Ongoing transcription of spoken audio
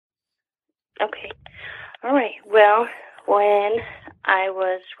Okay. All right. Well, when I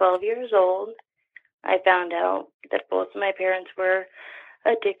was 12 years old, I found out that both of my parents were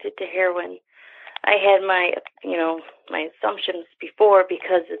addicted to heroin. I had my assumptions before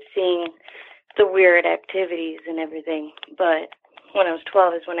because of seeing the weird activities and everything. But when I was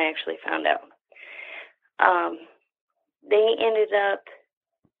 12 is when I actually found out. They ended up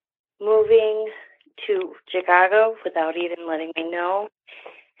moving to Chicago without even letting me know.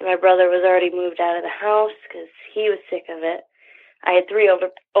 And my brother was already moved out of the house because he was sick of it. I had three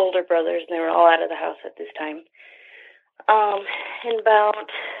older brothers, and they were all out of the house at this time. And about,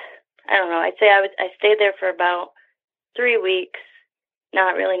 I don't know, I'd say I stayed there for about 3 weeks,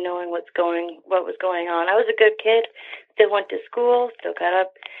 not really knowing what was going on. I was a good kid, still went to school, still got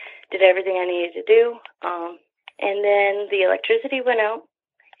up, did everything I needed to do. And then the electricity went out,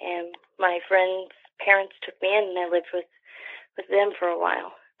 and my friend's parents took me in, and I lived with them for a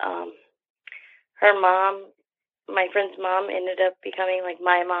while. Her mom, my friend's mom, ended up becoming like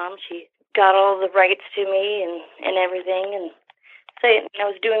my mom. She got all the rights to me and everything, and so I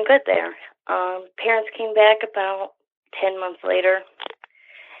was doing good there. Parents came back about 10 months later.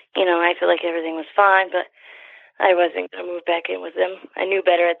 I feel like everything was fine, but I wasn't going to move back in with them. I knew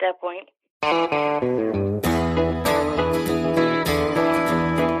better at that point.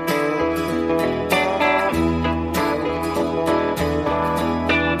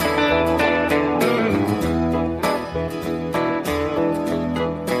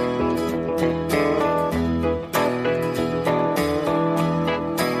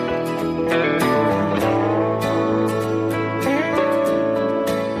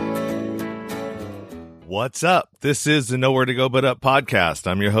 What's up? This is the Nowhere to Go But Up podcast.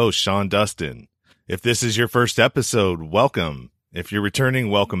 I'm your host, Sean Dustin. If this is your first episode, welcome. If you're returning,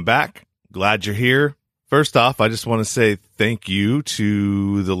 welcome back. Glad you're here. First off, I just want to say thank you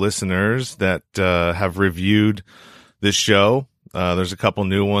to the listeners that have reviewed this show. There's a couple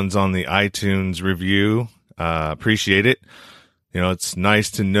new ones on the iTunes review. Appreciate it. It's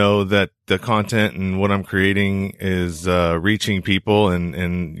nice to know that the content and what I'm creating is reaching people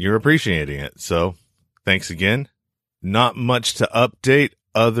and you're appreciating it. So thanks again. Not much to update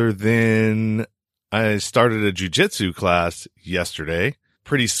other than I started a jiu-jitsu class yesterday.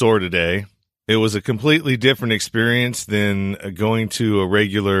 Pretty sore today. It was a completely different experience than going to a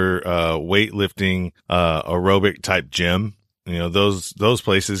regular weightlifting aerobic type gym. Those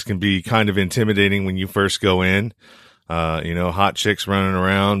places can be kind of intimidating when you first go in. Hot chicks running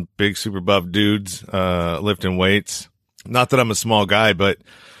around, big super buff dudes lifting weights. Not that I'm a small guy, but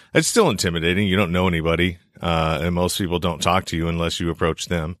it's still intimidating. You don't know anybody, and most people don't talk to you unless you approach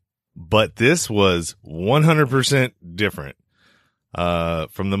them. But this was 100% different.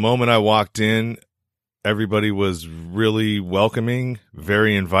 From the moment I walked in, everybody was really welcoming,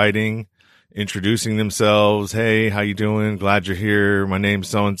 very inviting, introducing themselves. Hey, how you doing? Glad you're here. My name's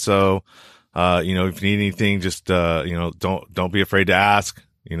so-and-so. If you need anything, just, don't be afraid to ask.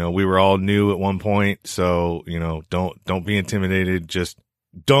 We were all new at one point. So, don't be intimidated. Just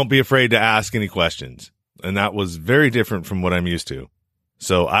don't be afraid to ask any questions. And that was very different from what I'm used to.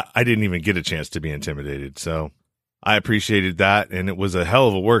 So I didn't even get a chance to be intimidated. So I appreciated that. And it was a hell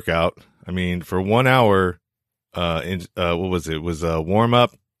of a workout. I mean, for 1 hour, what was it? It was a warm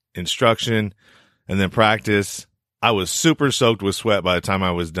up, instruction, and then practice. I was super soaked with sweat by the time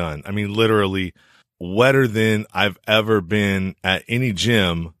I was done. I mean, literally wetter than I've ever been at any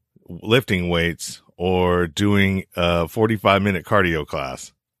gym lifting weights or doing a 45-minute cardio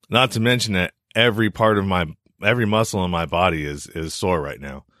class. Not to mention that every muscle in my body is sore right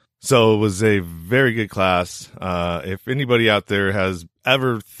now. So it was a very good class. If anybody out there has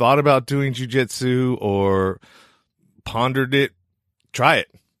ever thought about doing jiu-jitsu or pondered it, try it.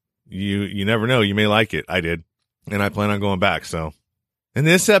 You never know. You may like it. I did. And I plan on going back. So in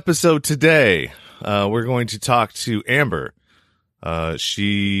this episode today, we're going to talk to Amber.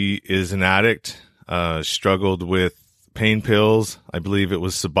 She is an addict, struggled with pain pills. I believe it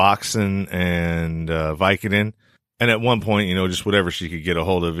was Suboxone and Vicodin. And at one point, just whatever she could get a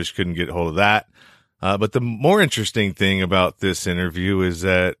hold of, she couldn't get a hold of that. But the more interesting thing about this interview is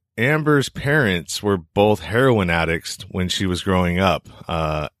that Amber's parents were both heroin addicts when she was growing up,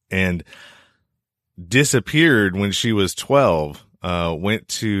 and disappeared when she was 12, went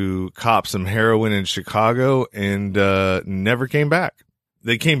to cop some heroin in Chicago and never came back.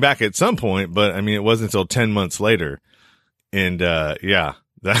 They came back at some point, but I mean, it wasn't until 10 months later. And yeah,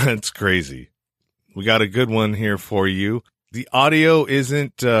 that's crazy. We got a good one here for you. The audio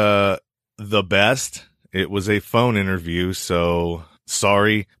isn't the best. It was a phone interview, so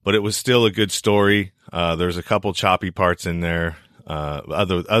sorry, but it was still a good story. There's a couple choppy parts in there.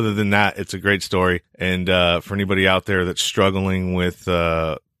 Other than that, it's a great story. And for anybody out there that's struggling with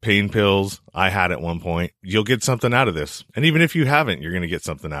pain pills, I had at one point, you'll get something out of this. And even if you haven't, you're going to get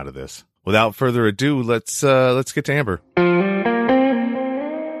something out of this. Without further ado, let's get to Amber.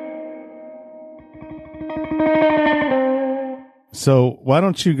 So why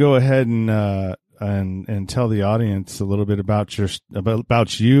don't you go ahead and tell the audience a little bit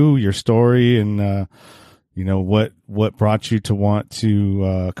about you, your story, and what brought you to want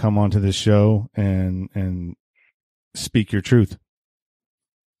to come onto this show and speak your truth.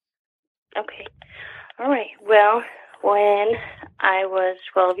 Okay. All right. Well, when I was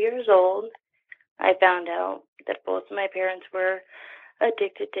 12 years old, I found out that both my parents were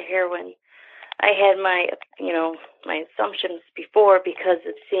addicted to heroin. I had my assumptions before because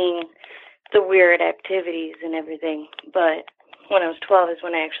of seeing the weird activities and everything. But when I was 12 is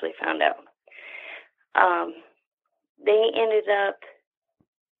when I actually found out. They ended up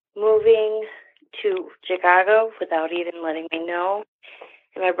moving to Chicago without even letting me know.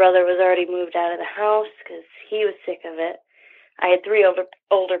 And my brother was already moved out of the house because he was sick of it. I had three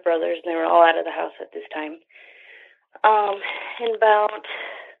older brothers, and they were all out of the house at this time. And about,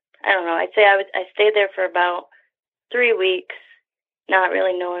 I don't know, I'd say I stayed there for about 3 weeks, not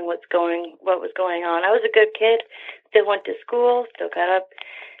really knowing what was going on. I was a good kid, still went to school, still got up,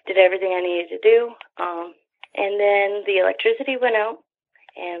 did everything I needed to do. And then the electricity went out,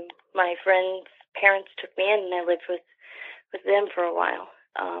 and my friend's parents took me in, and I lived with them for a while.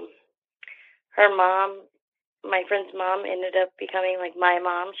 Her mom, my friend's mom, ended up becoming like my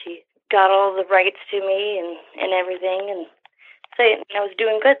mom. She got all the rights to me and everything, and so I was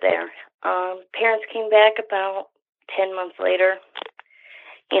doing good there. Parents came back about 10 months later.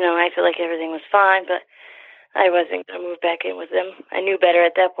 I feel like everything was fine, but I wasn't going to move back in with them. I knew better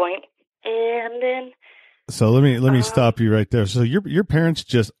at that point. And then... So let me stop you right there. So your parents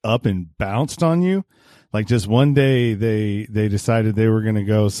just up and bounced on you? Like just one day they decided they were going to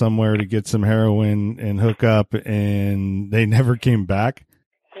go somewhere to get some heroin and hook up, and they never came back?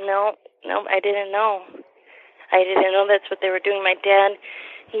 No, I didn't know. I didn't know that's what they were doing. My dad,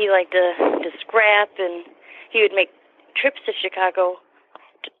 he liked to scrap, and he would make trips to Chicago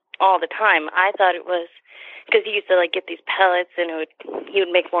all the time. I thought it was because he used to get these pellets, and he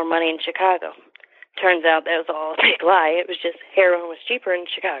would make more money in Chicago. Turns out that was all a big lie. It was just heroin was cheaper in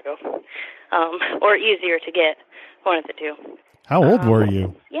Chicago, or easier to get, one of the two. How old were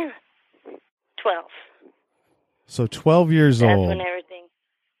you? Yeah, 12. So 12 years old. That's when everything.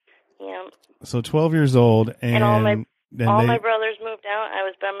 Yeah. So 12 years old, and all my brothers moved out. I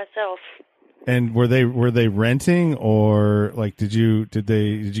was by myself. And were they renting, or did you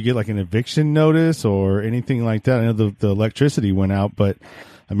get like an eviction notice or anything like that? I know the electricity went out, but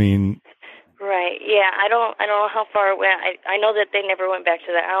I mean. Right. Yeah. I don't know how far it went. I know that they never went back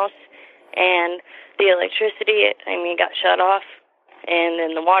to the house, and the electricity, got shut off, and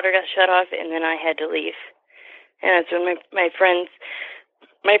then the water got shut off, and then I had to leave. And that's when my friends'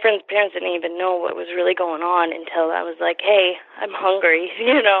 parents didn't even know what was really going on until I was like, "Hey, I'm hungry,"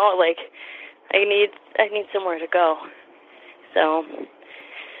 I need somewhere to go. So,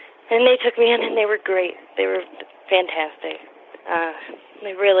 and they took me in, and they were great. They were fantastic.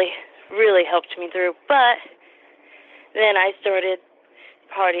 They really, really helped me through. But then I started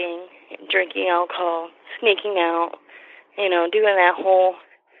partying, drinking alcohol, sneaking out, doing that whole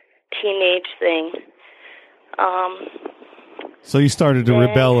teenage thing. So you started to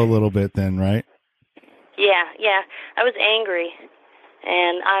rebel a little bit then, right? Yeah. I was angry,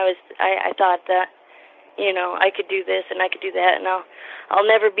 and I thought that, I could do this and I could do that, and I'll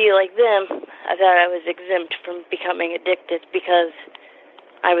never be like them. I thought I was exempt from becoming addicted because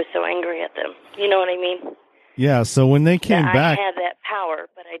I was so angry at them. You know what I mean? Yeah. So when they came back, I had that power,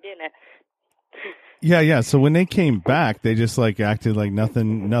 but I didn't. Yeah. So when they came back, they just acted like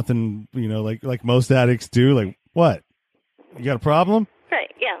nothing, like most addicts do. Like, what? You got a problem?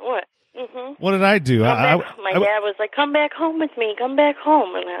 Right. Yeah. What? Mm-hmm. What did I do? My dad was like, "Come back home with me. Come back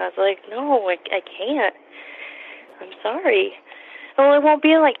home." And I was like, "No, I can't. I'm sorry. Well, it won't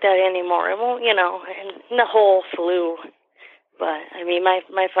be like that anymore. It won't, and the whole flu. But,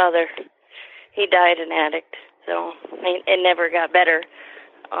 my father, he died an addict, so it never got better.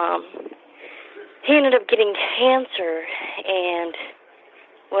 He ended up getting cancer and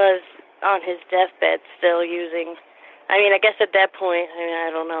was on his deathbed still using. I guess at that point,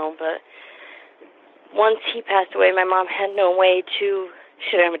 I don't know, but once he passed away, my mom had no way to,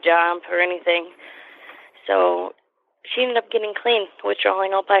 she didn't have a job or anything. So she ended up getting clean,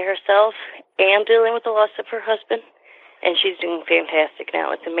 withdrawing all by herself and dealing with the loss of her husband. And she's doing fantastic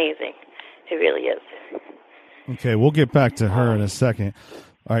now. It's amazing. It really is. Okay, we'll get back to her in a second.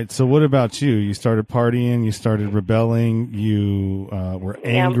 All right, so what about you? You started partying, you started rebelling, you were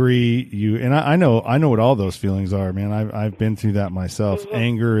angry, and I know what all those feelings are, man. I've been through that myself. Mm-hmm.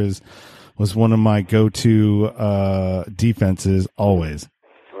 Anger was one of my go-to defenses always.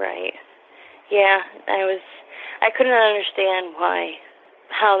 Right. Yeah, I couldn't understand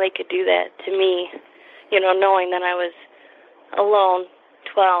how they could do that to me, knowing that I was alone,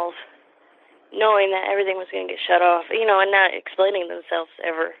 12, knowing that everything was going to get shut off, and not explaining themselves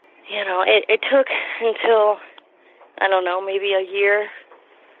ever. It took until, I don't know, maybe a year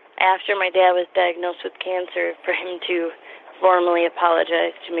after my dad was diagnosed with cancer for him to formally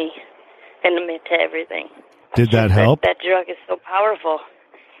apologize to me and admit to everything. Did that help? That drug is so powerful.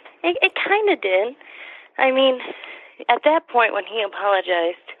 It kind of did. I mean, at that point when he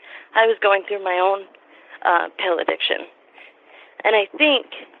apologized, I was going through my own pill addiction. And I think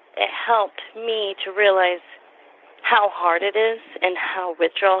it helped me to realize how hard it is and how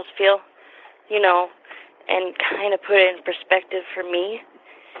withdrawals feel, and kind of put it in perspective for me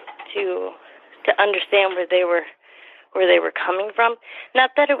to understand where they were coming from.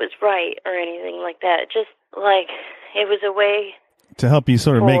 Not that it was right or anything like that, just like it was a way to help you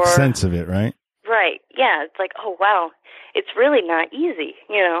sort of make sense of it, right? Right. Yeah, it's like, oh wow, it's really not easy,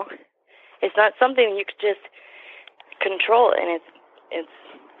 It's not something you could just control, and it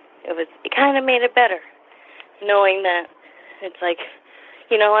kind of made it better, knowing that it's like,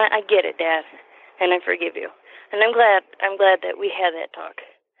 I get it, Dad, and I forgive you, and I'm glad that we had that talk.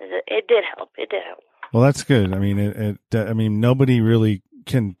 It did help. Well, that's good. I mean, nobody really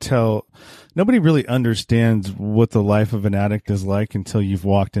can tell. Nobody really understands what the life of an addict is like until you've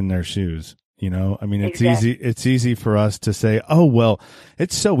walked in their shoes. I mean, it's exactly. It's easy for us to say, oh, well,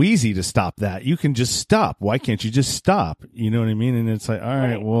 it's so easy to stop that. You can just stop. Why can't you just stop? You know what I mean? And it's like, all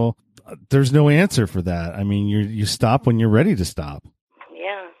right, well, there's no answer for that. I mean, you stop when you're ready to stop.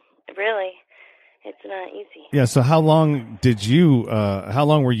 Yeah, really. It's not easy. Yeah. So how long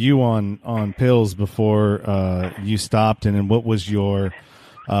were you on pills before, you stopped? And then what was your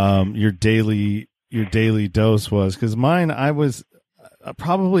daily dose was? 'Cause mine, I was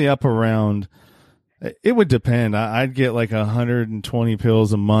probably up around, it would depend. I'd get like 120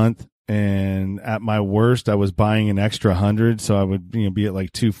 pills a month. And at my worst, I was buying an extra 100. So I would, be at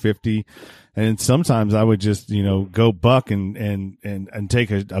like 250. And sometimes I would just, go buck and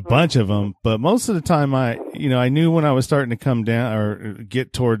take a bunch of them. But most of the time I knew when I was starting to come down or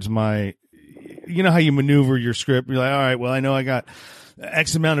get towards my, how you maneuver your script. You're like, all right, well, I know I got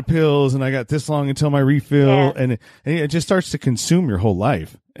X amount of pills and I got this long until my refill. Yeah. And it just starts to consume your whole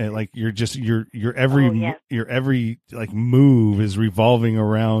life. And like, your every like move is revolving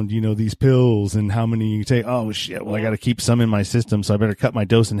around, these pills and how many you take. Oh shit. Well, I got to keep some in my system. So I better cut my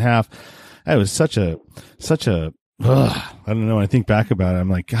dose in half. It was such a, I don't know. When I think back about it,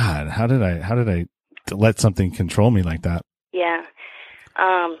 I'm like, God, how did I let something control me like that? Yeah.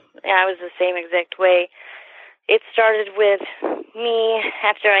 I was the same exact way. It started with me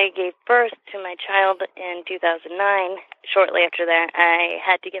after I gave birth to my child in 2009. Shortly after that, I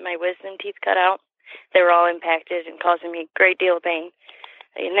had to get my wisdom teeth cut out. They were all impacted and causing me a great deal of pain.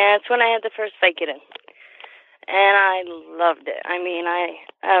 And that's when I had the first Vicodin. And I loved it. I mean, I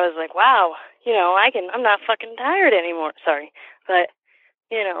was like, wow, I'm not fucking tired anymore. Sorry. But,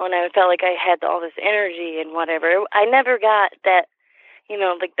 and I felt like I had all this energy and whatever. I never got that,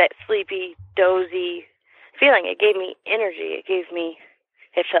 like that sleepy, dozy feeling. It gave me energy.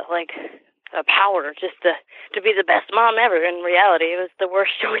 It felt like a power just to be the best mom ever. In reality, it was the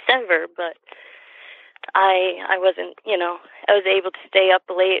worst choice ever. But I wasn't, I was able to stay up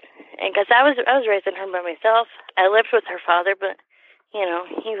late, and because I was raising her by myself. I lived with her father, but he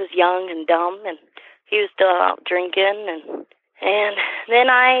was young and dumb, and he was still out drinking, and then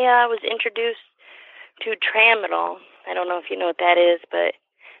I was introduced to Tramadol. I don't know if you know what that is, but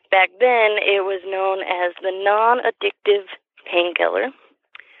back then it was known as the non-addictive painkiller.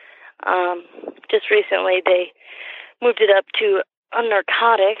 Just recently they moved it up to a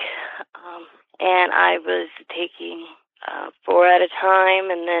narcotic. And I was taking 4 at a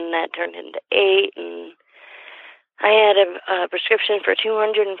time, and then that turned into 8, and I had a prescription for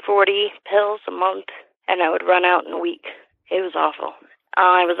 240 pills a month, and I would run out in a week. It was awful.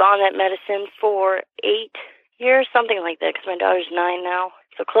 I was on that medicine for 8 years, something like that, because my daughter's 9 now,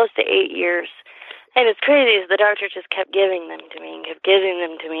 so close to 8 years. And it's crazy, is the doctor just kept giving them to me and kept giving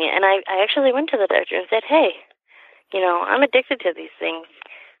them to me, and I actually went to the doctor and said, hey, I'm addicted to these things.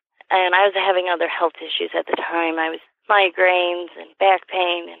 And I was having other health issues at the time. I was migraines and back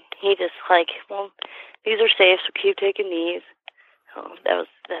pain. And he just like, well, these are safe, so keep taking these. Oh, that's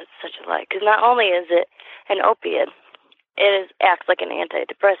such a lie. Because not only is it an opiate, acts like an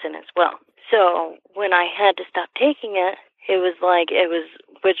antidepressant as well. So when I had to stop taking it, it was like it was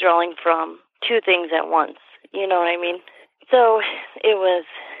withdrawing from two things at once. You know what I mean? So it was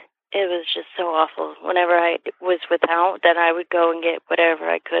just so awful. Whenever I was without, that I would go and get whatever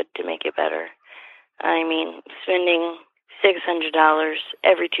I could to make it better. I mean, spending $600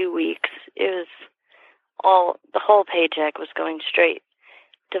 every 2 weeks. It was the whole paycheck was going straight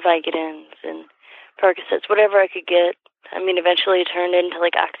to Vicodins and Percocets, whatever I could get. I mean, eventually it turned into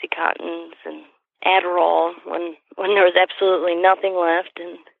like Oxycontins and Adderall when there was absolutely nothing left,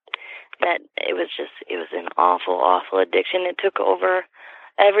 and that it was an awful, awful addiction. It took over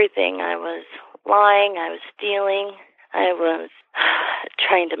everything. I was lying, I was stealing, I was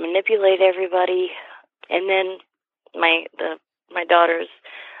trying to manipulate everybody, and then my daughter's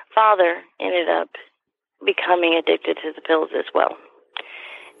father ended up becoming addicted to the pills as well.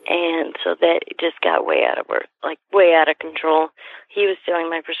 And so that it just got way out of control. He was stealing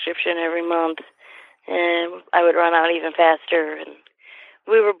my prescription every month, and I would run out even faster. And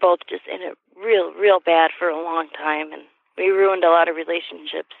we were both just in it real bad for a long time, and we ruined a lot of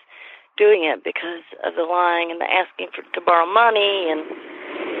relationships doing it because of the lying and the asking to borrow money and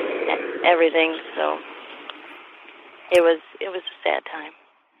everything. So it was a sad time.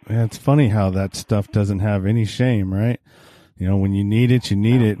 Yeah, it's funny how that stuff doesn't have any shame, right? You know, when you need it, you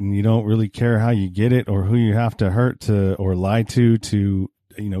need it, and you don't really care how you get it or who you have to hurt to or lie to,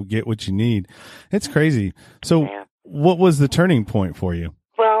 get what you need. It's crazy. So What was the turning point for you?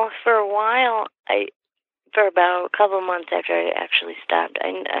 Well, for a while, for about a couple of months after I actually stopped,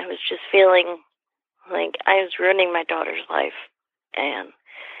 I was just feeling like I was ruining my daughter's life, and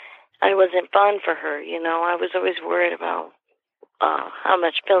I wasn't fun for her, you know. I was always worried about how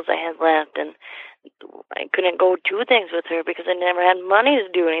much pills I had left, and I couldn't go do things with her because I never had money to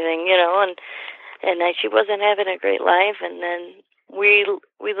do anything, you know, and she wasn't having a great life. And then we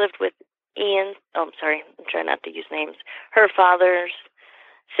lived with Ian. Oh, I'm sorry, I'm trying not to use names. Her father's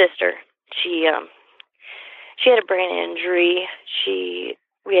sister. She had a brain injury.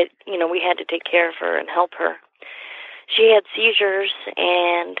 We had to take care of her and help her. She had seizures,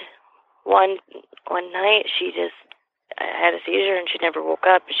 and one night she just had a seizure, and she never woke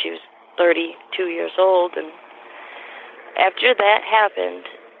up. She was 32 years old, and after that happened,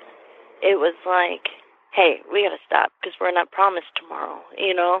 it was like, hey, we gotta stop because we're not promised tomorrow,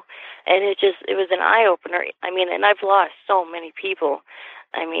 you know. And it was an eye opener. I mean, and I've lost so many people.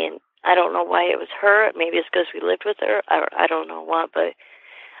 I mean, I don't know why it was her. Maybe it's because we lived with her. I don't know what, but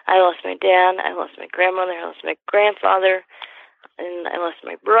I lost my dad, I lost my grandmother, I lost my grandfather, and I lost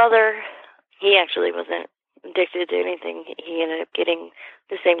my brother. He actually wasn't addicted to anything. He ended up getting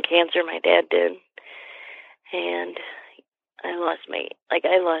the same cancer my dad did. And I lost my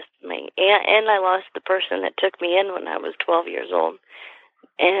aunt, and I lost the person that took me in when I was 12 years old.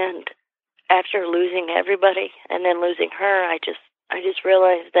 And after losing everybody and then losing her, I just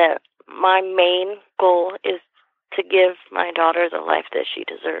realized that my main goal is to give my daughter the life that she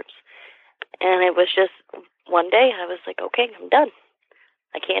deserves. And it was just one day I was like, okay, I'm done.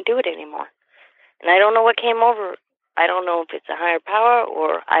 I can't do it anymore. And I don't know what came over. I don't know if it's a higher power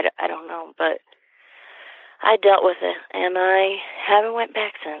or I don't know, but I dealt with it, and I haven't went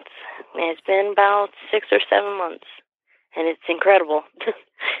back since. And it's been about 6 or 7 months, and it's incredible.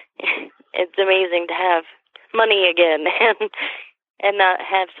 It's amazing to have money again and not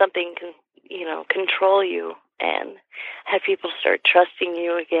have something, control you, and have people start trusting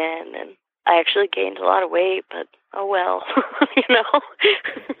you again. And I actually gained a lot of weight, but oh well,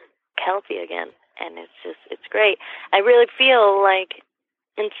 healthy again. And it's great. I really feel like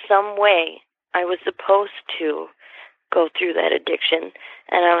in some way I was supposed to go through that addiction,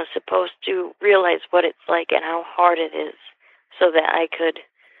 and I was supposed to realize what it's like and how hard it is so that I could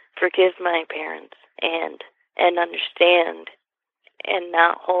forgive my parents and understand and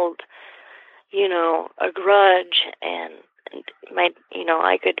not hold, a grudge, and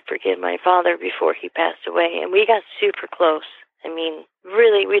I could forgive my father before he passed away, and we got super close. I mean,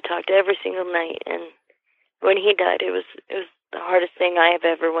 really, we talked every single night, and when he died, it was the hardest thing I have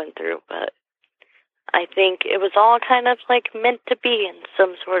ever went through, but I think it was all kind of like meant to be in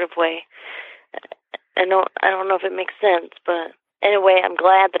some sort of way. I don't know if it makes sense, but in a way, I'm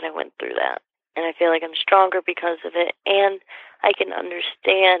glad that I went through that, and I feel like I'm stronger because of it, and I can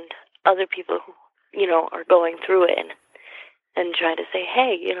understand other people who, are going through it and try to say,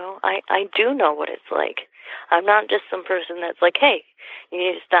 hey, I do know what it's like. I'm not just some person that's like, hey, you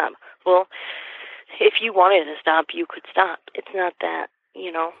need to stop. Well, if you wanted to stop, you could stop. It's not that,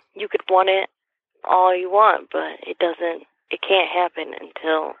 you could want it all you want, but it doesn't it can't happen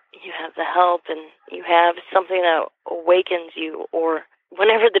until you have the help and you have something that awakens you, or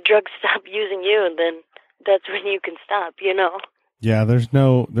whenever the drugs stop using you, then that's when you can stop, you know? Yeah, there's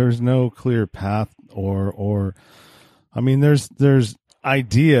no clear path or I mean, there's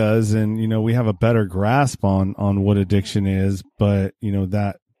ideas, and, you know, we have a better grasp on what addiction is, but, you know,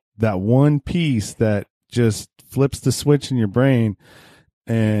 that one piece that just flips the switch in your brain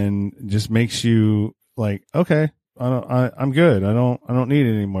and just makes you like, okay, I'm good. I don't need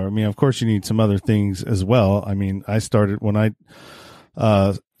it anymore. I mean, of course you need some other things as well. I mean, I started when I,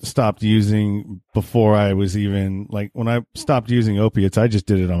 stopped using before I was even like, when I stopped using opiates, I just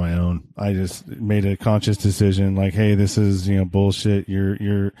did it on my own. I just made a conscious decision like, hey, this is, you know, bullshit. You're,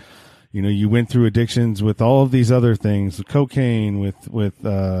 you know, you went through addictions with all of these other things, cocaine, with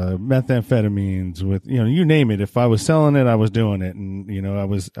methamphetamines, with, you know, you name it. If I was selling it, I was doing it. And, you know, I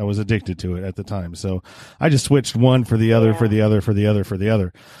was addicted to it at the time. So I just switched one for the other, for the other, for the other, for the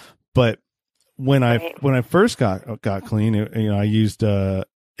other. But when I first got clean, you know, I used,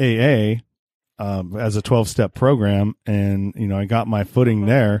 AA, as a 12-step program, and, you know, I got my footing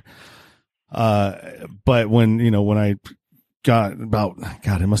there. But when I got about,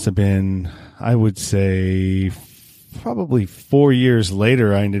 God, it must have been, I would say probably 4 years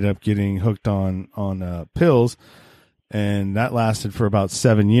later, I ended up getting hooked on pills, and that lasted for about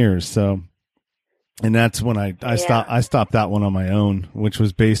 7 years. So, and that's when I stopped that one on my own, which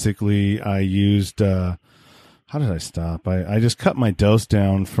was basically, I used, how did I stop? I just cut my dose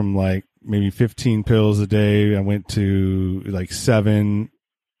down from like maybe 15 pills a day. I went to like 7,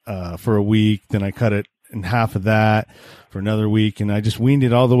 for a week. Then I cut it in half of that for another week. And I just weaned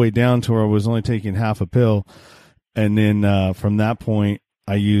it all the way down to where I was only taking half a pill. And then, from that point,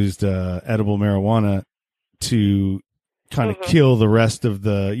 I used, edible marijuana to kind of kill the rest of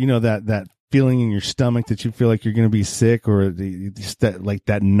the, you know, that feeling in your stomach that you feel like you're going to be sick, or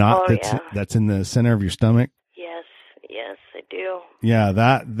that knot that's in the center of your stomach. Yes, I do. Yeah,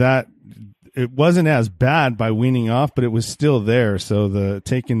 that it wasn't as bad by weaning off, but it was still there. So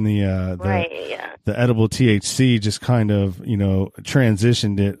taking the edible THC just kind of, you know,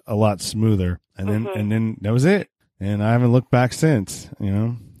 transitioned it a lot smoother, and then that was it. And I haven't looked back since. You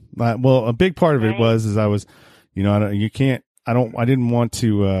know, well, a big part of it is I was, you know, I didn't want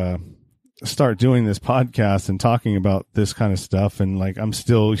to start doing this podcast and talking about this kind of stuff, and like I'm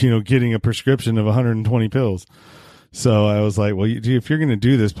still, you know, getting a prescription of 120 pills. So I was like, well, if you're going to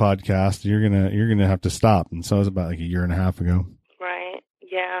do this podcast, you're going to have to stop. And so it was about like a year and a half ago. Right.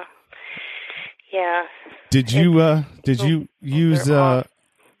 Yeah. Yeah. Did you use, sorry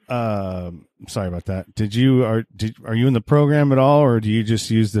about that. Are you in the program at all, or do you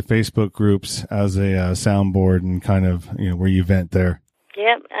just use the Facebook groups as a soundboard and kind of, you know, where you vent there?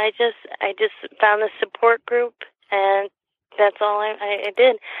 Yep. I just found the support group, and that's all I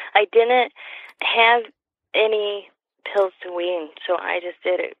did. I didn't have any pills to wean, so I just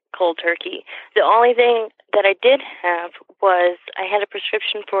did it cold turkey. The only thing that I did have was I had a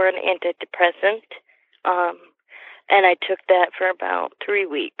prescription for an antidepressant, and I took that for about 3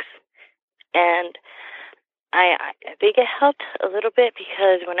 weeks, and I think it helped a little bit,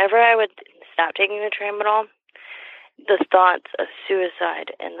 because whenever I would stop taking the tramadol, the thoughts of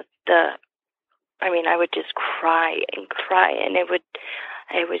suicide and I would just cry, and it was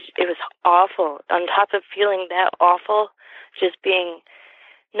awful. On top of feeling that awful, just being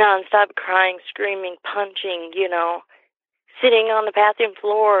nonstop crying, screaming, punching, you know, sitting on the bathroom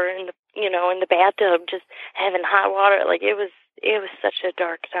floor in the bathtub, just having hot water. Like it was such a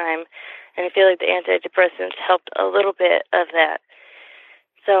dark time, and I feel like the antidepressants helped a little bit of that.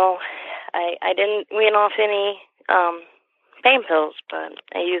 So I didn't wean off any pain pills, but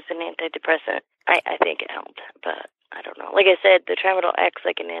I used an antidepressant. I think it helped, but I don't know. Like I said, the Tramadol acts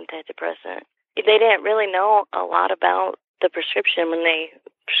like an antidepressant. They didn't really know a lot about the prescription when they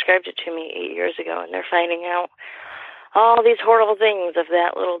prescribed it to me 8 years ago, and they're finding out all these horrible things of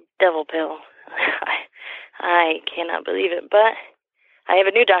that little devil pill. I cannot believe it, but I have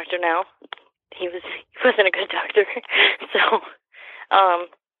a new doctor now. He wasn't a good doctor, so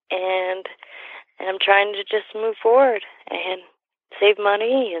and I'm trying to just move forward and save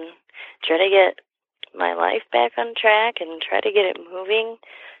money and try to get my life back on track and try to get it moving.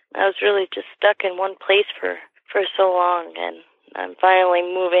 I was really just stuck in one place for so long, and I'm finally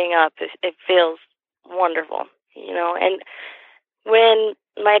moving up. It feels wonderful, you know. And when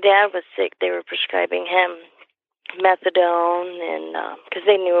my dad was sick, they were prescribing him methadone, and because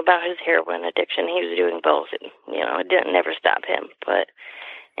they knew about his heroin addiction, he was doing both, and you know, it didn't never stop him.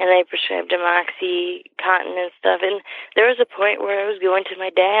 And they prescribed him OxyContin and stuff. And there was a point where I was going to my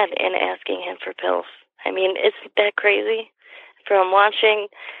dad and asking him for pills. I mean, isn't that crazy? from watching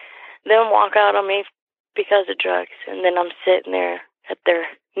them walk out on me because of drugs, and then I'm sitting there at their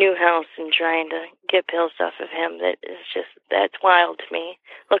new house and trying to get pills off of him. That's wild to me,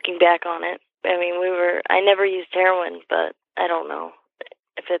 looking back on it. I mean, I never used heroin, but I don't know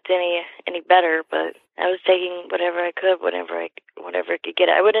if it's any better, but I was taking whatever I could, whatever I could get.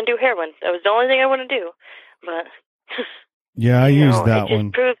 I wouldn't do heroin. That was the only thing I wouldn't do. But yeah, I used that one. It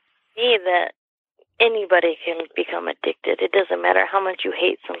just proved to me that anybody can become addicted. It doesn't matter how much you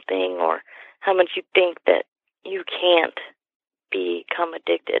hate something or how much you think that you can't become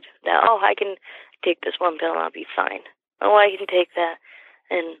addicted. Now, I can take this one pill and I'll be fine. I can take that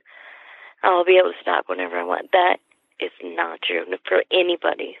and I'll be able to stop whenever I want. That is not true for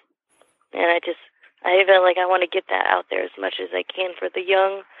anybody. And I feel like I want to get that out there as much as I can for the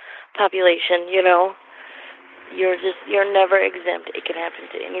young population, You're never exempt. It can happen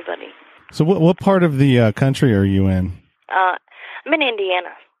to anybody. So what part of the country are you in? I'm in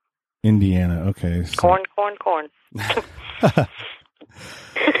Indiana. Indiana, okay. So. Corn.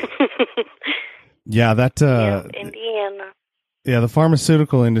 Yeah, Indiana. Yeah, the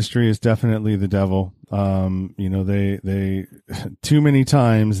pharmaceutical industry is definitely the devil. They too many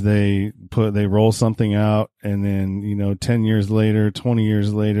times they roll something out and then, 10 years later, 20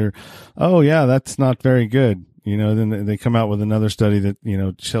 years later, oh yeah, that's not very good. Then they come out with another study that,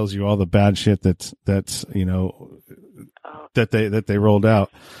 tells you all the bad shit that's that they rolled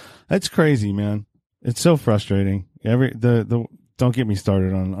out. That's crazy, man. It's so frustrating. Don't get me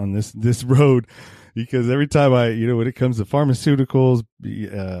started on this road. Because every time when it comes to pharmaceuticals,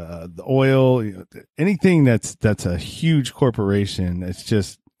 the oil, anything that's a huge corporation, it's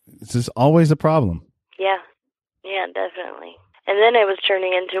just always a problem. Yeah, definitely. And then it was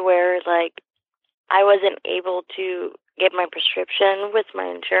turning into where I wasn't able to get my prescription with my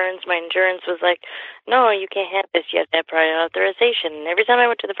insurance. My insurance was like, no, you can't have this. You have to have prior authorization. And every time I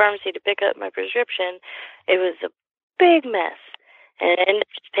went to the pharmacy to pick up my prescription, it was a big mess. And I ended up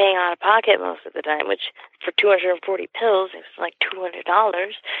just paying out of pocket most of the time, which for 240 pills, it was like $200,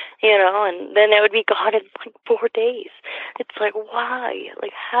 and then it would be gone in 4 days. It's like, why?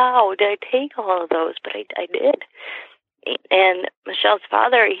 How did I take all of those? But I did. And Michelle's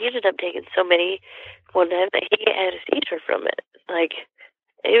father, he ended up taking so many one time that he had a seizure from it.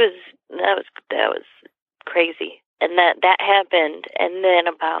 That was crazy. And that happened. And then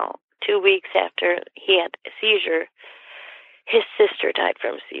about 2 weeks after he had a seizure, his sister died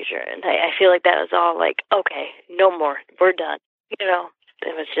from a seizure, and I feel like that was all okay, no more, we're done. It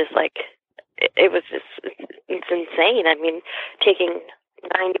was just it's insane. I mean, taking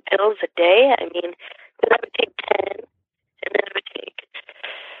 90 pills a day. I mean, I would take 10, and then I would take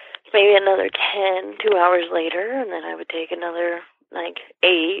maybe another 10 2 hours later, and then I would take another 8,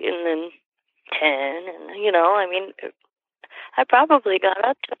 and then 10, and I mean, I probably got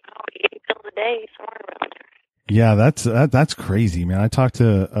up to about 80 pills a day, somewhere around there. Yeah, that's crazy, man. I talked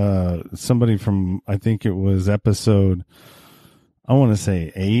to somebody from, I think it was episode, I want to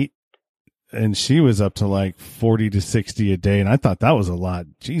say 8, and she was up to 40 to 60 a day, and I thought that was a lot.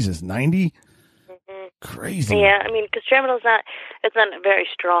 Jesus, 90? Mm-hmm. Crazy. Yeah, I mean, because tramadol's not a very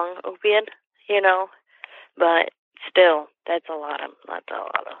strong opiate, but still, that's a lot of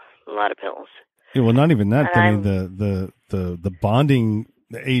pills. Yeah, well, not even that. I mean, the bonding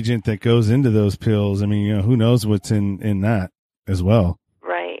agent that goes into those pills. I mean, who knows what's in that as well.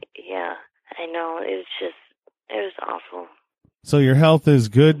 Right. Yeah, I know. It was awful. So your health is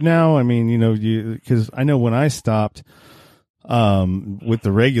good now. I mean, because I know when I stopped with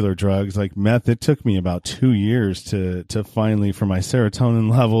the regular drugs like meth, it took me about 2 years to finally, for my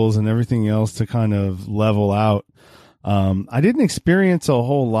serotonin levels and everything else to kind of level out. I didn't experience a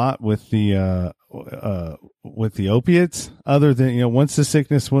whole lot with the opiates, other than, once the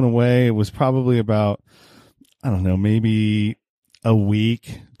sickness went away, it was probably about, I don't know, maybe a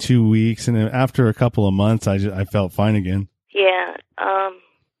week, 2 weeks. And then after a couple of months, I felt fine again. Yeah.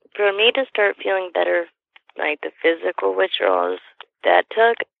 For me to start feeling better, the physical withdrawals, that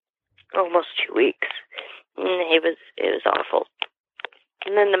took almost 2 weeks. And it was awful.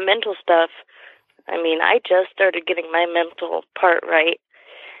 And then the mental stuff, I mean, I just started getting my mental part right.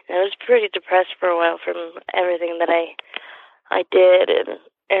 And I was pretty depressed for a while from everything that I did.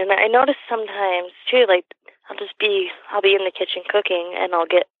 And I noticed sometimes, too, I'll be in the kitchen cooking, and I'll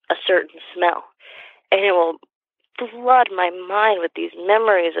get a certain smell. And it will flood my mind with these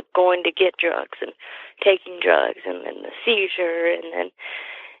memories of going to get drugs and taking drugs and then the seizure. And then,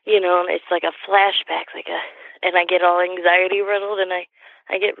 it's like a flashback, and I get all anxiety riddled, and I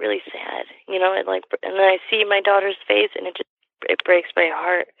get really sad, and then I see my daughter's face, and it breaks my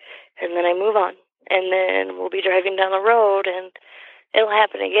heart, and then I move on, and then we'll be driving down the road, and it'll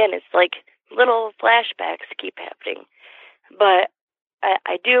happen again. It's like little flashbacks keep happening. But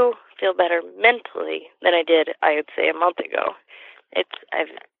I do feel better mentally than I did, I would say, a month ago. I've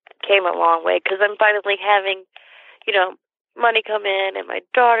came a long way because I'm finally having, money come in, and my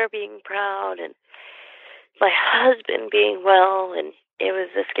daughter being proud, and my husband being well, and it was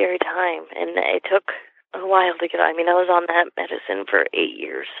a scary time, and it took a while to get on. I mean, I was on that medicine for 8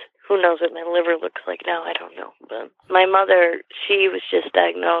 years. Who knows what my liver looks like now? I don't know. But my mother, she was just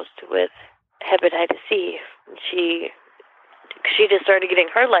diagnosed with hepatitis C. She just started getting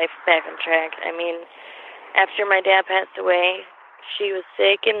her life back on track. I mean, after my dad passed away, she was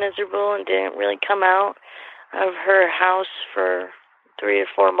sick and miserable and didn't really come out of her house for 3 or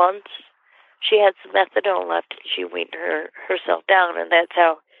 4 months. She had some methadone left, and she weaned herself down, and that's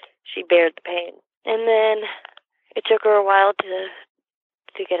how she bared the pain. And then it took her a while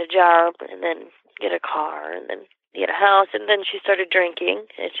to get a job, and then get a car, and then get a house, and then she started drinking,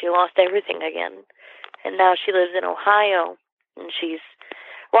 and she lost everything again. And now she lives in Ohio, and she's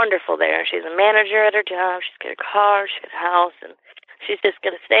wonderful there. She's a manager at her job. She's got a car. She's got a house, and she's just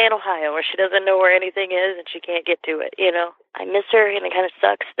going to stay in Ohio where she doesn't know where anything is and she can't get to it, I miss her, and it kind of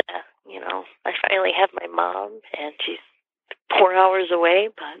sucks that, I finally have my mom, and she's 4 hours away,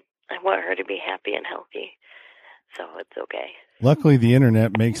 but I want her to be happy and healthy, so it's okay. Luckily, the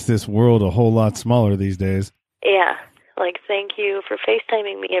internet makes this world a whole lot smaller these days. Yeah, thank you for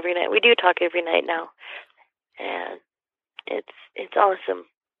FaceTiming me every night. We do talk every night now, and it's awesome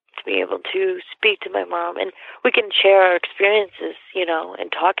to be able to speak to my mom, and we can share our experiences,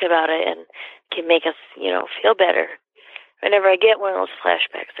 and talk about it, and can make us, feel better. Whenever I get one of those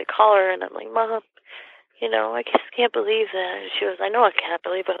flashbacks, I call her, and I'm like, Mom, I just can't believe that. She goes, I know I can't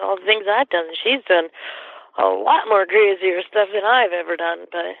believe it, all the things I've done. She's done a lot more crazier stuff than I've ever done,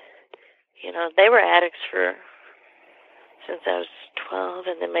 but, they were addicts since I was 12,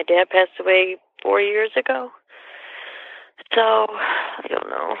 and then my dad passed away 4 years ago. So, I don't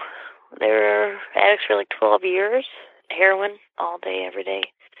know. They were addicts for 12 years. Heroin all day, every day.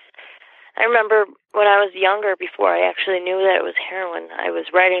 I remember when I was younger, before I actually knew that it was heroin, I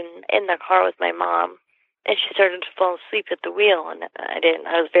was riding in the car with my mom, and she started to fall asleep at the wheel, and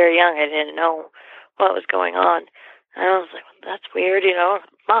I was very young. I didn't know what was going on. And I was like, well, that's weird,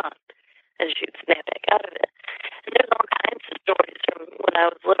 Mom. And she'd snap back out of it. And there's all kinds of stories from when I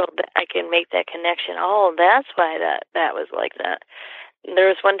was little that I can make that connection. Oh, that's why that was like that. And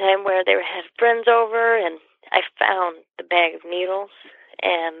there was one time where they had friends over, and I found the bag of needles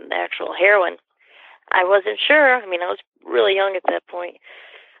and the actual heroin. I wasn't sure. I mean, I was really young at that point.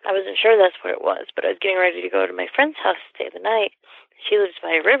 I wasn't sure that's what it was, but I was getting ready to go to my friend's house to stay the night. She lives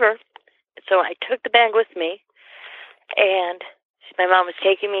by a river, so I took the bag with me, and my mom was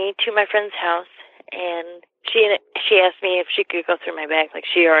taking me to my friend's house, and she asked me if she could go through my bag.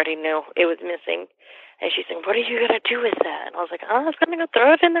 She already knew it was missing. And she's like, what are you going to do with that? And I was like, I was going to go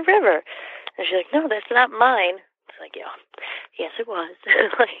throw it in the river. And she's like, no, that's not mine. It's like, yeah, yes, it was.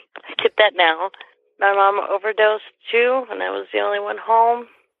 I get that now. My mom overdosed too, and I was the only one home.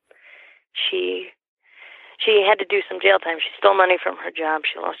 She had to do some jail time. She stole money from her job.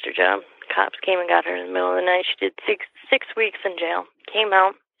 She lost her job. Cops came and got her in the middle of the night. She did six weeks in jail. Came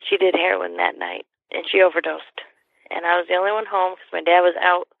out. She did heroin that night, and she overdosed. And I was the only one home because my dad was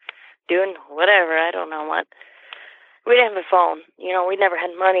out doing whatever. I don't know what. We didn't have a phone. We never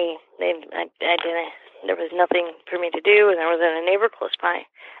had money. I didn't. There was nothing for me to do, and there wasn't a neighbor close by.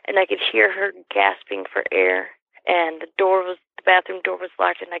 And I could hear her gasping for air, and the bathroom door was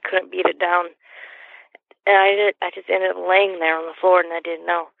locked, and I couldn't beat it down. And I just ended up laying there on the floor, and I didn't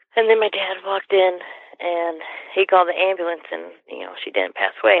know. And then my dad walked in, and he called the ambulance, and, she didn't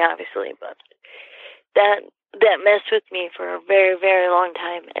pass away, obviously, but that messed with me for a very, very long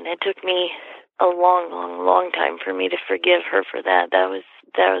time, and it took me a long, long, long time for me to forgive her for that. That was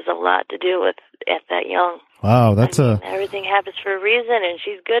a lot to deal with at that young. Wow, everything happens for a reason, and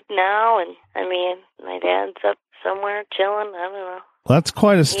she's good now, and my dad's up somewhere chilling. I don't know. That's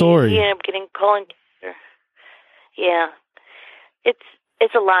quite a story. He ended up getting colon cancer. Yeah,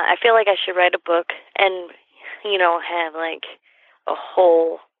 it's a lot. I feel like I should write a book and have a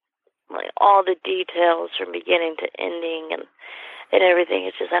whole all the details from beginning to ending and everything.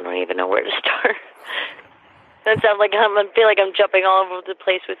 It's just I don't even know where to start. That sounds like I feel like I'm jumping all over the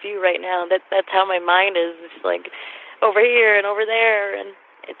place with you right now. That's how my mind is. It's over here and over there, and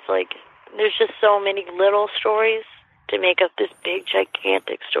it's there's just so many little stories to make up this big,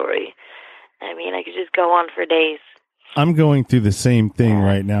 gigantic story. I mean, I could just go on for days. I'm going through the same thing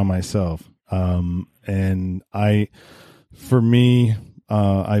right now myself. And for me,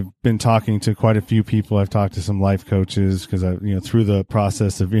 I've been talking to quite a few people. I've talked to some life coaches because through the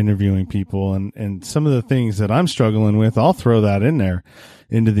process of interviewing people and some of the things that I'm struggling with, I'll throw that in there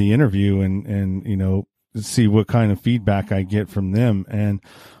into the interview and see what kind of feedback I get from them. And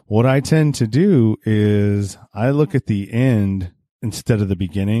what I tend to do is I look at the end instead of the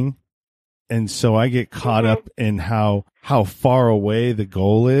beginning. And so I get caught up in how far away the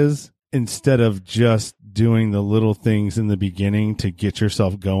goal is instead of just doing the little things in the beginning to get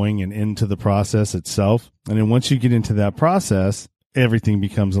yourself going and into the process itself. And then once you get into that process, everything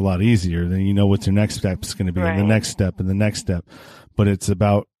becomes a lot easier. Then you know what your next step is going to be, and the next step and the next step. But it's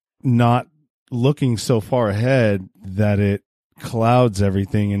about not looking so far ahead that it clouds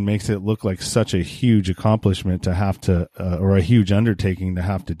everything and makes it look like such a huge accomplishment to have to, or a huge undertaking to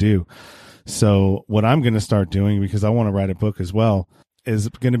have to do. So what I'm going to start doing, because I want to write a book as well, is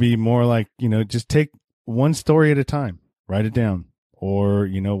going to be more like, just take one story at a time, write it down, or,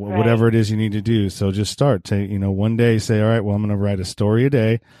 whatever it is you need to do. So just start, one day say, all right, well, I'm going to write a story a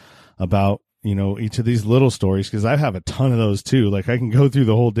day about, each of these little stories. Cause I have a ton of those too. Like I can go through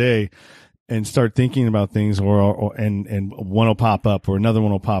the whole day and start thinking about things and one will pop up or another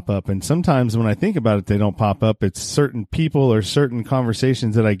one will pop up. And sometimes when I think about it, they don't pop up. It's certain people or certain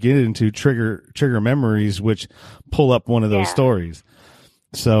conversations that I get into trigger memories, which pull up one of those stories.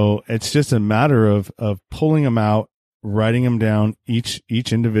 So it's just a matter of pulling them out, writing them down, each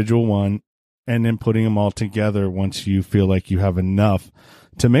individual one, and then putting them all together once you feel like you have enough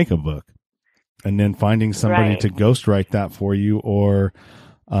to make a book, and then finding somebody to ghostwrite that for you, or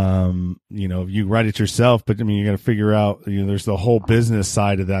you write it yourself, but I mean, you got to figure out, there's the whole business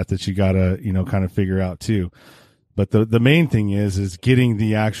side of that you got to, kind of figure out too. But the main thing is getting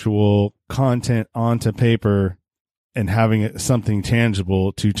the actual content onto paper and having it something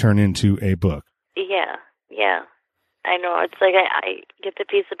tangible to turn into a book. Yeah. I know. It's like I get the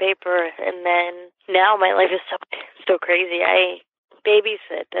piece of paper, and then now my life is so crazy. I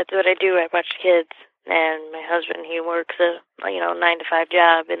babysit. That's what I do. I watch kids. And my husband, he works a 9-to-5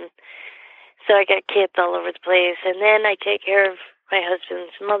 job, and so I got kids all over the place. And then I take care of my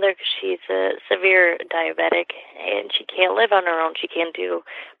husband's mother because she's a severe diabetic, and she can't live on her own. She can't do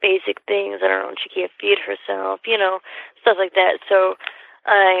basic things on her own. She can't feed herself, stuff like that. So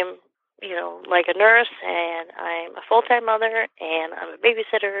I'm, like a nurse, and I'm a full-time mother, and I'm a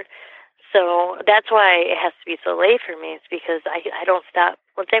babysitter. So that's why it has to be so late for me. It's because I don't stop.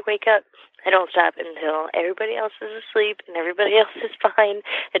 Once I wake up, I don't stop until everybody else is asleep and everybody else is fine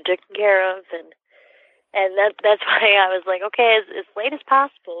and taken care of. And that's why I was like, okay, as late as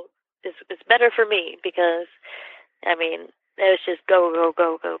possible is better for me, because, I mean, it's just go,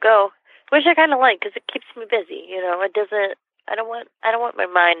 which I kind of like because it keeps me busy. It doesn't. I don't want my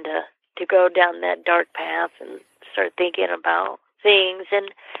mind to go down that dark path and start thinking about things. And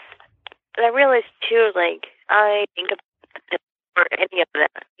I realized too, like, I think about or any of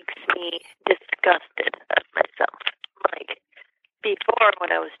that makes me disgusted of myself. Like, before, when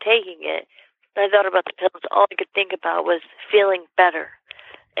I was taking it, I thought about the pills. All I could think about was feeling better.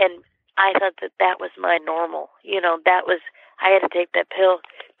 And I thought that was my normal. That was, I had to take that pill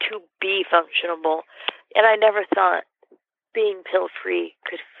to be functionable. And I never thought being pill-free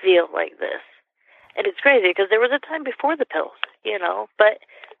could feel like this. And it's crazy because there was a time before the pills, but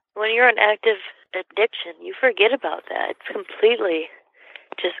when you're in active addiction, you forget about that. It's completely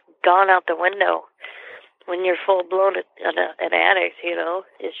just gone out the window. When you're full-blown an addict,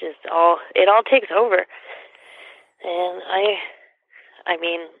 it's just it all takes over. And I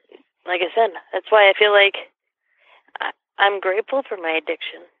mean, like I said, that's why I feel like I'm grateful for my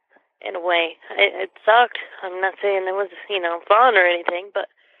addiction in a way. It sucked. I'm not saying it was, fun or anything, but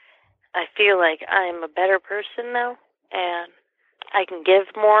I feel like I'm a better person now, and I can give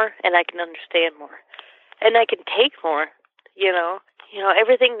more, and I can understand more, and I can take more.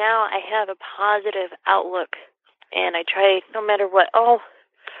 Everything now, I have a positive outlook, and I try, no matter what. Oh,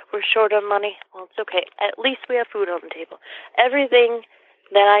 we're short on money. Well, it's okay. At least we have food on the table. Everything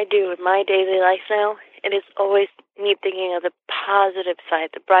that I do in my daily life now, it is always me thinking of the positive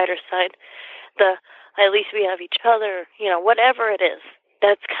side, the brighter side. At least we have each other. Whatever it is.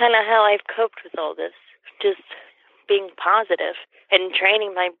 That's kind of how I've coped with all this. Just being positive and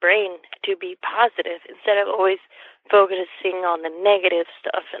training my brain to be positive instead of always focusing on the negative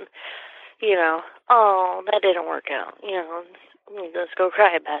stuff and, oh, that didn't work out, let's go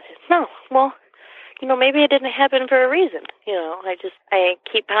cry about it. No, well, maybe it didn't happen for a reason. I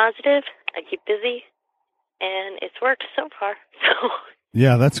keep positive, I keep busy, and it's worked so far. So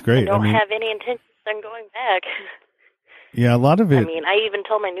yeah, that's great. I don't have any intentions on going back. Yeah, a lot of it. I even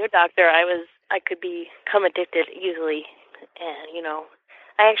told my new doctor I could become addicted easily, and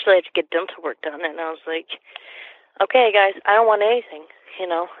I actually had to get dental work done, and I was like, okay, guys, I don't want anything.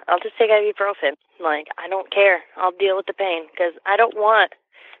 I'll just take ibuprofen. Like, I don't care. I'll deal with the pain because I don't want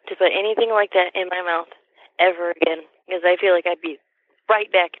to put anything like that in my mouth ever again because I feel like I'd be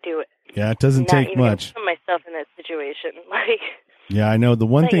right back to it. Yeah, it doesn't take much. Not even put myself in that situation. Yeah, I know. The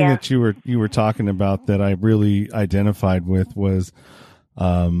one thing that you were talking about that I really identified with was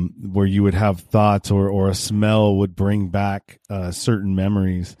where you would have thoughts or a smell would bring back certain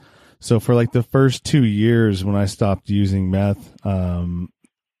memories. So for like the first 2 years when I stopped using meth,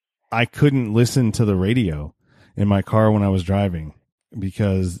 I couldn't listen to the radio in my car when I was driving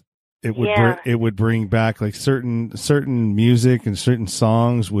because it would bring back like certain music and certain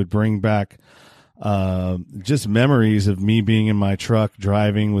songs would bring back just memories of me being in my truck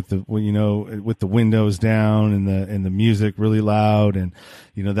driving with the windows down and the music really loud, and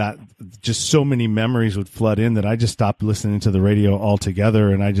that just so many memories would flood in that I just stopped listening to the radio altogether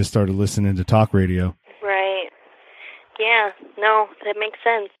and I just started listening to talk radio. Right. Yeah. No, that makes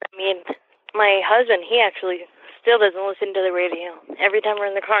sense. I mean, my husband, he actually still doesn't listen to the radio. Every time we're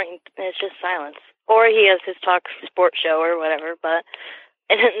in the car, it's just silence. Or he has his talk sports show or whatever, but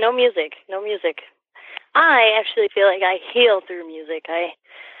no music. I actually feel like I heal through music. I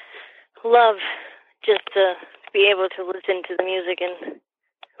love just to be able to listen to the music, and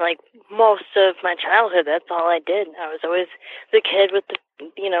like most of my childhood, that's all I did. I was always the kid with the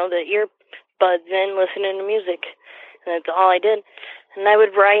earbuds in, listening to music, and that's all I did. And I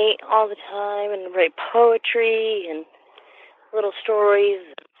would write all the time and write poetry and little stories.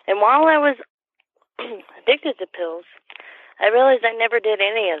 And while I was addicted to pills, I realized I never did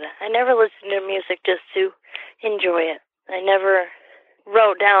any of that. I never listened to music just to enjoy it. I never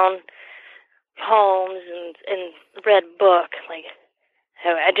wrote down poems and read books. Like,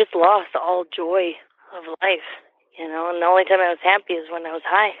 I just lost all joy of life, and the only time I was happy is when I was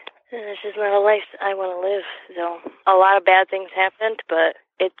high. And it's just not a life I want to live. So a lot of bad things happened, but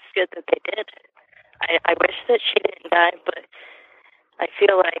it's good that they did. I wish that she didn't die, but I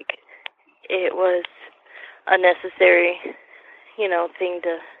feel like it was a necessary thing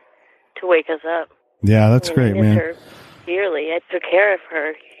to wake us up. Yeah, that's great, man. Her dearly. I took care of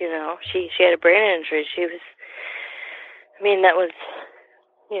her. She had a brain injury. That was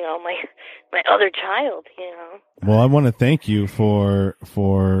my other child. Well, I want to thank you for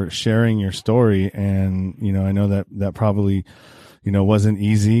sharing your story, and I know that probably wasn't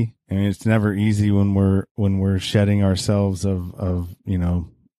easy. I mean, it's never easy when we're shedding ourselves of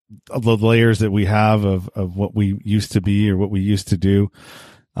the layers that we have of what we used to be or what we used to do.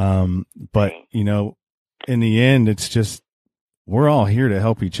 But, in the end, it's just, we're all here to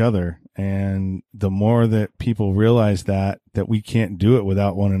help each other. And the more that people realize that we can't do it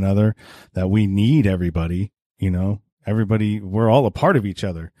without one another, that we need everybody, everybody, we're all a part of each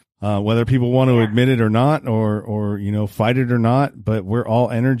other. Whether people want to admit it or not, or fight it or not, but we're all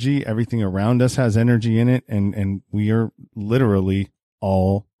energy. Everything around us has energy in it. And we are literally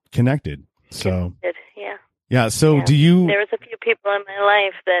all connected. So yeah. So yeah. Do you? There was a few people in my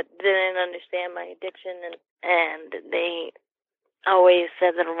life that didn't understand my addiction, and they always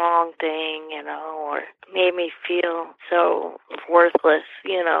said the wrong thing, or made me feel so worthless,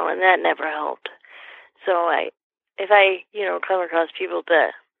 and that never helped. So if I come across people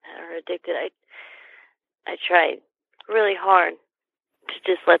that are addicted, I try really hard to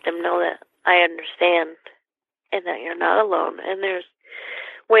just let them know that I understand and that you're not alone, and there's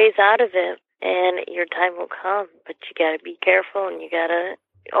ways out of it, and your time will come, but you got to be careful, and you got to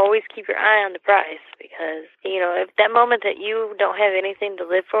always keep your eye on the prize, because if that moment that you don't have anything to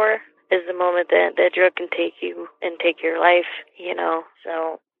live for is the moment that that drug can take you and take your life.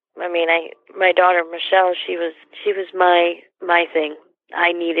 So my daughter Michelle, she was my thing.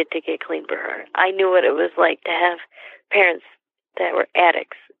 I needed to get clean for her. I knew what it was like to have parents that were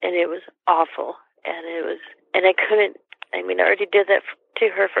addicts, and it was awful, and I couldn't. I already did that to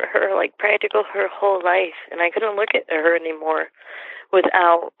her for her, like practical her whole life, and I couldn't look at her anymore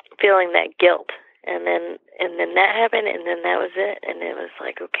without feeling that guilt. And then that happened, and then that was it, and it was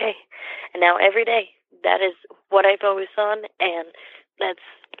like, okay. And now every day, that is what I've always done, and that's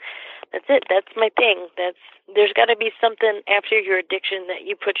it. That's my thing. There's got to be something after your addiction that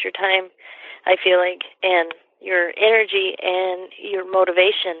you put your time, I feel like, and your energy and your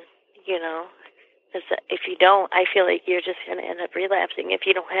motivation, If you don't, I feel like you're just going to end up relapsing if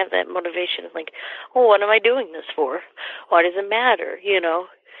you don't have that motivation. Like, oh, what am I doing this for? Why does it matter?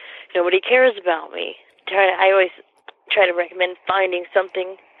 Nobody cares about me. I always try to recommend finding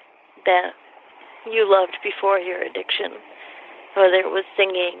something that you loved before your addiction, whether it was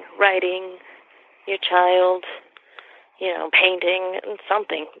singing, writing, your child, painting and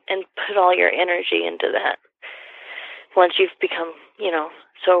something, and put all your energy into that once you've become,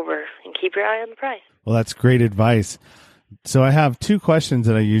 sober, and keep your eye on the prize. Well, that's great advice. So I have two questions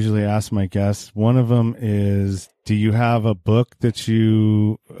that I usually ask my guests. One of them is, do you have a book that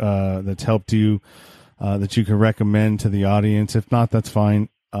you that's helped you that you can recommend to the audience? If not, that's fine.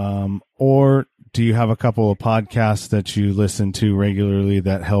 Or do you have a couple of podcasts that you listen to regularly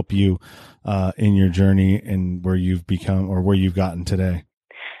that help you in your journey and where you've become or where you've gotten today?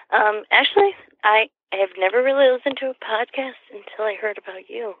 Actually, I have never really listened to a podcast until I heard about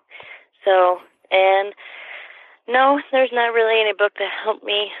you. So, and no, there's not really any book that helped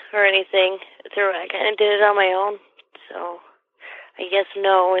me or anything. I kind of did it on my own. So I guess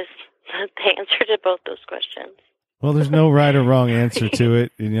no is the answer to both those questions. Well, there's no right or wrong answer to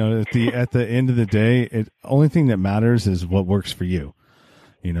it. At the end of the day, only thing that matters is what works for you.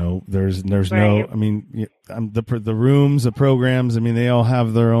 There's right. No, I mean, the rooms, the programs, I mean, they all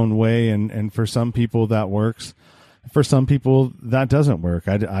have their own way. And for some people that works. For some people that doesn't work.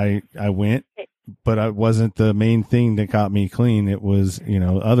 I went, but it wasn't the main thing that got me clean. It was,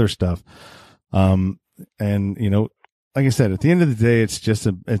 other stuff. Like I said, at the end of the day,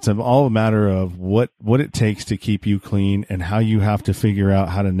 it's all a matter of what it takes to keep you clean and how you have to figure out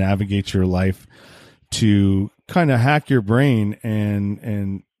how to navigate your life to kind of hack your brain.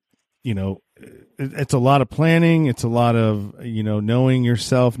 And it's a lot of planning. It's a lot of, knowing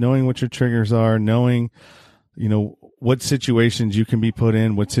yourself, knowing what your triggers are, knowing, what situations you can be put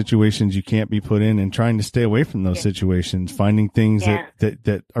in, what situations you can't be put in, and trying to stay away from those situations, finding things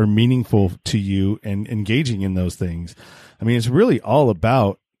that are meaningful to you and engaging in those things. I mean, it's really all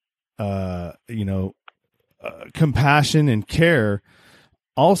about, compassion and care.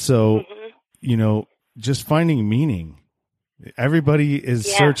 Also, just finding meaning. Everybody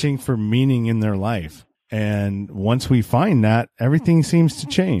is searching for meaning in their life. And once we find that, everything seems to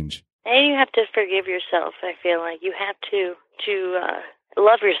change. And you have to forgive yourself. I feel like you have to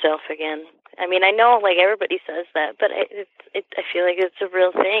love yourself again. I mean, I know like everybody says that, but I feel like it's a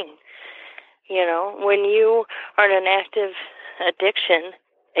real thing. When you are in an active addiction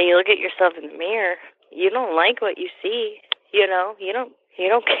and you look at yourself in the mirror, you don't like what you see. You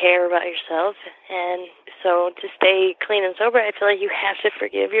don't care about yourself. And so to stay clean and sober, I feel like you have to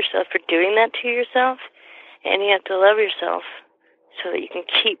forgive yourself for doing that to yourself, and you have to love yourself so that you can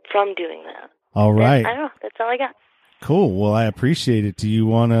keep from doing that. All right. I don't know. That's all I got. Cool. Well, I appreciate it. Do you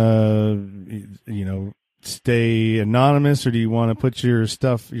want to, stay anonymous, or do you want to put your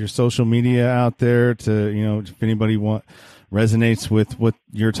stuff, your social media out there to, if anybody resonates with what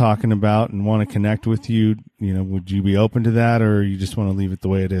you're talking about and want to connect with you, would you be open to that, or you just want to leave it the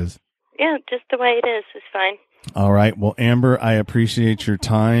way it is? Yeah, just the way it is fine. All right. Well, Amber, I appreciate your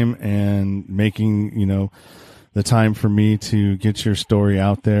time and making, the time for me to get your story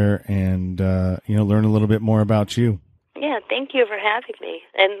out there and, learn a little bit more about you. Yeah, thank you for having me.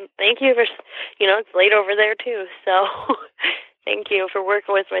 And thank you for, it's late over there too. So thank you for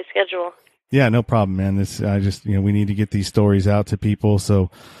working with my schedule. Yeah, no problem, man. We need to get these stories out to people.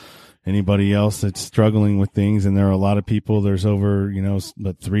 So anybody else that's struggling with things, and there are a lot of people, there's over,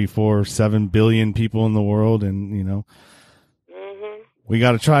 3, 4, 7 billion people in the world. And, we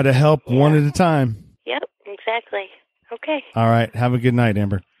got to try to help one at a time. Yep. Exactly. Okay. All right. Have a good night,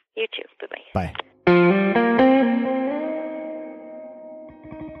 Amber. You too. Bye-bye. Bye.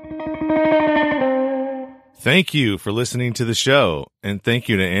 Thank you for listening to the show, and thank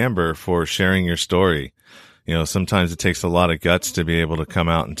you to Amber for sharing your story. Sometimes it takes a lot of guts to be able to come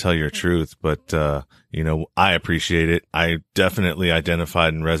out and tell your truth, but, I appreciate it. I definitely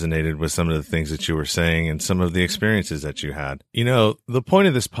identified and resonated with some of the things that you were saying and some of the experiences that you had. The point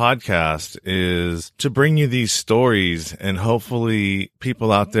of this podcast is to bring you these stories, and hopefully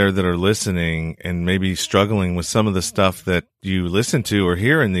people out there that are listening and maybe struggling with some of the stuff that you listen to or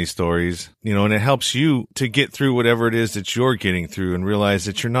hear in these stories, and it helps you to get through whatever it is that you're getting through and realize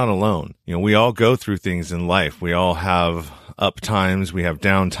that you're not alone. We all go through things in life. We all have up times, we have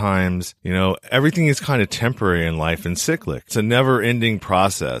down times. Everything is kind of temporary in life and cyclic. It's a never-ending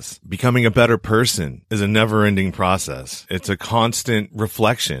process. Becoming a better person is a never-ending process. It's a constant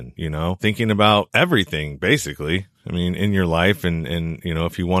reflection, thinking about everything, basically. I mean, in your life and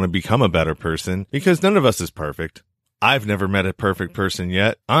if you want to become a better person, because none of us is perfect. I've never met a perfect person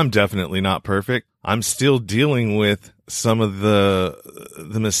yet. I'm definitely not perfect. I'm still dealing with some of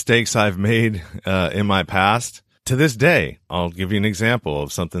the mistakes I've made in my past. To this day, I'll give you an example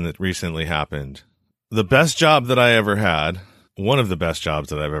of something that recently happened. The best job that I ever had, one of the best jobs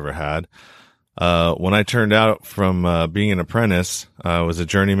that I've ever had, when I turned out from being an apprentice, I was a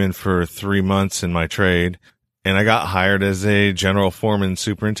journeyman for 3 months in my trade. and I got hired as a general foreman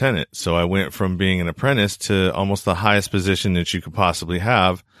superintendent. So I went from being an apprentice to almost the highest position that you could possibly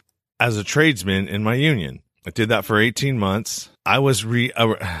have as a tradesman in my union. I did that for 18 months. I was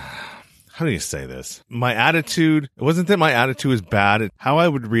how do you say this? My attitude, it wasn't that my attitude was bad. How I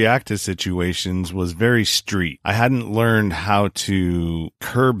would react to situations was very street. I hadn't learned how to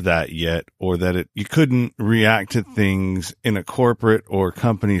curb that yet, or that you couldn't react to things in a corporate or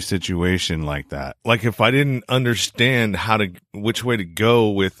company situation like that. Like if I didn't understand which way to go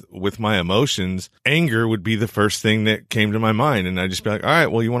with my emotions, anger would be the first thing that came to my mind. And I'd just be like, all right,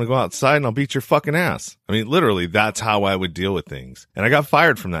 well, you want to go outside and I'll beat your fucking ass. I mean, literally, that's how I would deal with things. And I got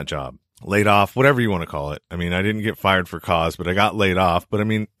fired from that job. Laid off, whatever you want to call it. I mean, I didn't get fired for cause, but I got laid off. But I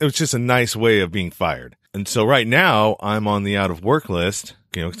mean, it was just a nice way of being fired. And so right now I'm on the out of work list,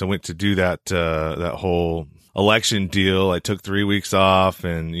 because I went to do that whole election deal. I took 3 weeks off,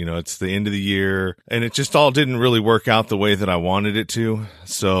 and, it's the end of the year, and it just all didn't really work out the way that I wanted it to.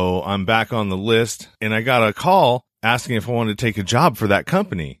 So I'm back on the list, and I got a call asking if I wanted to take a job for that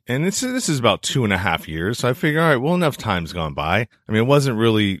company. And this is about 2.5 years. So I figure, all right, well, enough time's gone by. I mean, it wasn't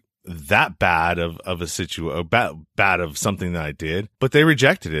really that bad of a situation, bad of something that I did, but they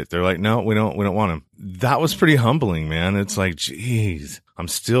rejected it. They're like, no, we don't want him. That was pretty humbling, man. It's like, geez, I'm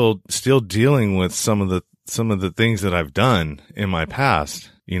still dealing with some of the things that I've done in my past.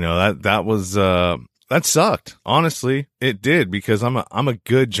 That was, that sucked. Honestly, it did, because I'm a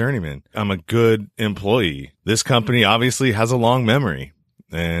good journeyman. I'm a good employee. This company obviously has a long memory,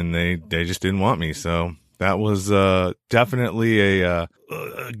 and they just didn't want me. So that was definitely a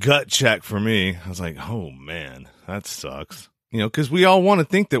gut check for me. I was like, oh man, that sucks. Because we all want to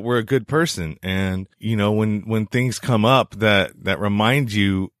think that we're a good person. And, when things come up that remind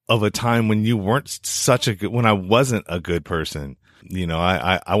you of a time when you weren't when I wasn't a good person,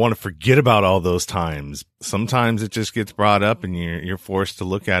 I want to forget about all those times. Sometimes it just gets brought up and you're forced to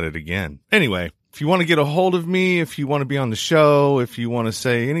look at it again. Anyway, if you want to get a hold of me, if you want to be on the show, if you want to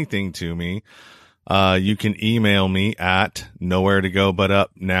say anything to me, you can email me at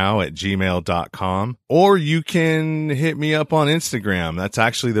nowheretogobutupnow@gmail.com, or you can hit me up on Instagram. That's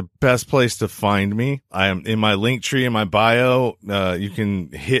actually the best place to find me. I am in my link tree in my bio. You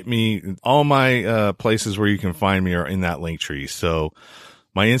can hit me. All my places where you can find me are in that link tree. So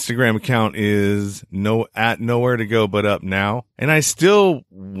my Instagram account is at nowheretogobutupnow. And I still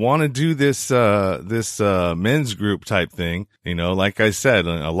want to do this men's group type thing. Like I said,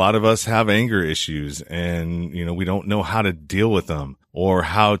 a lot of us have anger issues, and, we don't know how to deal with them or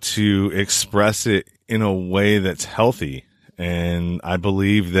how to express it in a way that's healthy. And I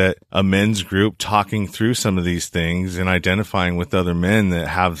believe that a men's group talking through some of these things and identifying with other men that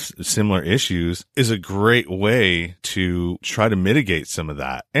have similar issues is a great way to try to mitigate some of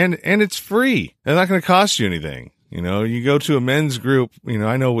that. And it's free. It's not going to cost you anything. You go to a men's group,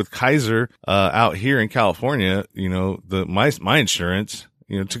 I know with Kaiser, out here in California, my insurance,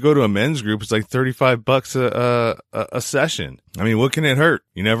 to go to a men's group is like $35 a session. I mean, what can it hurt?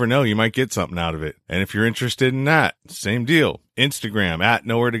 You never know. You might get something out of it. And if you're interested in that, same deal. Instagram at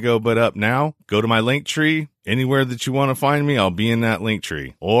nowheretogobutupnow. Go to my link tree. Anywhere that you want to find me, I'll be in that link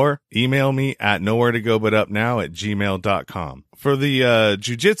tree. Or email me at nowheretogobutupnow@gmail.com. For the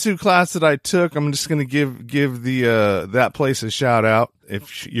jiu-jitsu class that I took, I'm just going to give that place a shout out.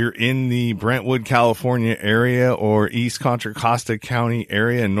 If you're in the Brentwood, California area, or East Contra Costa County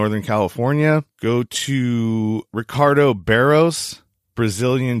area in Northern California, go to Ricardo Barros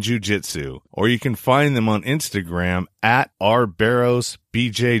Brazilian Jiu-Jitsu, or you can find them on Instagram at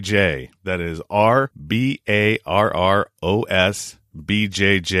rbarrosbjj. That is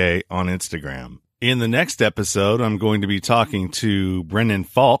RBARROSBJJ on Instagram. In the next episode, I'm going to be talking to Brennan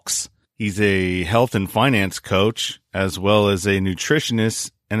Falks. He's a health and finance coach, as well as a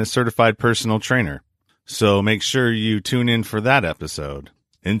nutritionist and a certified personal trainer. So make sure you tune in for that episode.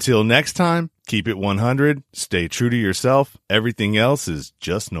 Until next time, keep it 100, stay true to yourself. Everything else is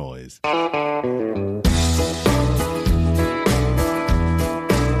just noise.